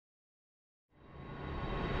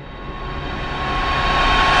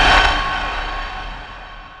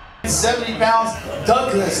70 pounds,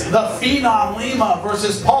 Douglas, the Phenom Lima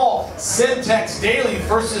versus Paul Semtex Daley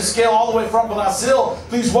versus scale all the way from Brazil.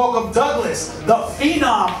 Please welcome Douglas, the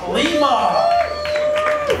Phenom Lima.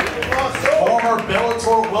 Former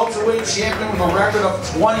Bellator welterweight champion with a record of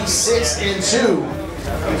 26-2.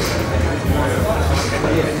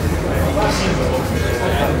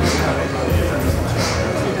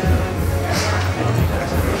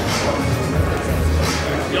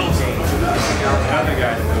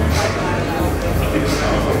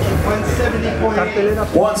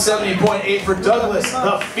 170.8 for Douglas,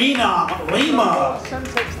 the Phenom Lima.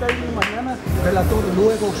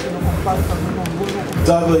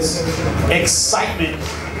 Douglas, excitement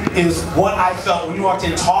is what I felt when you walked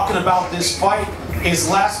in talking about this fight. Is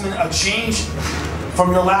last minute a change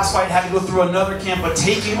from your last fight, having to go through another camp, but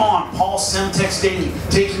taking on Paul Semtex Daley,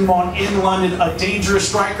 taking him on in London, a dangerous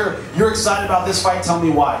striker. You're excited about this fight. Tell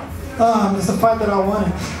me why. It's a fight that I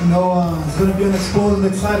wanted. You know, it's going to be an explosive,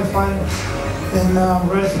 exciting fight, and I'm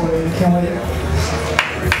ready for it. I can't wait.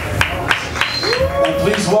 And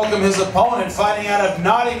please welcome his opponent, fighting out of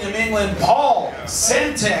Nottingham, England, Paul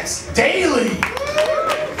Semtex Daley.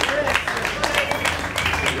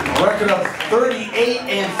 A record of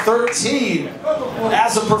 38-13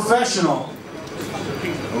 as a professional.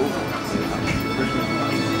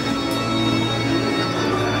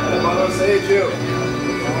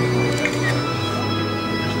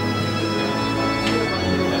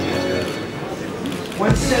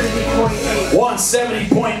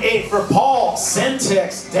 $170.8 for Paul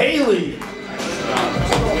Semtex Daley.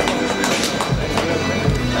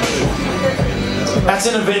 That's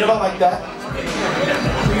innovative, I like that.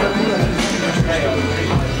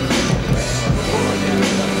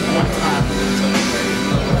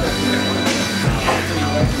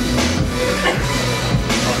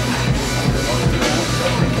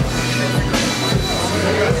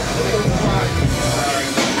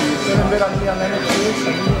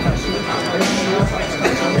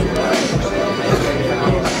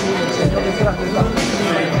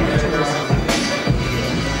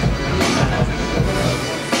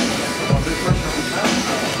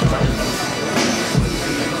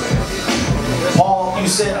 Paul, you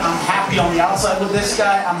said, I'm happy on the outside with this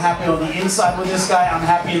guy, I'm happy on the inside with this guy, I'm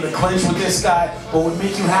happy in the clinch with this guy, but what would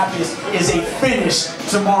make you happiest is a finish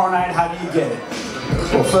tomorrow night. How do you get it?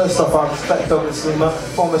 Well, first off, I respect Douglas Lima,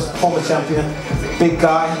 former champion, big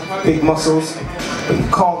guy, big muscles, but you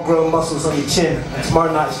can't grow muscles on your chin. And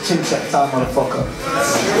tomorrow night's chin check time, motherfucker.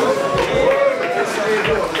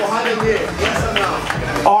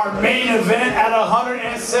 Our main event at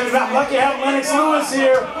 107. I'm lucky to have Lennox Lewis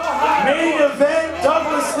here. Main event,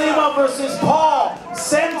 Douglas Lima versus Paul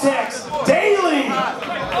Semtex Daley.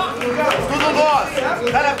 Tudo nosso.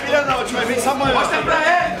 Cara, filha não, a última vez amanhã. Mostra pra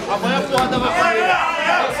ele. Amanhã a porrada vai cair.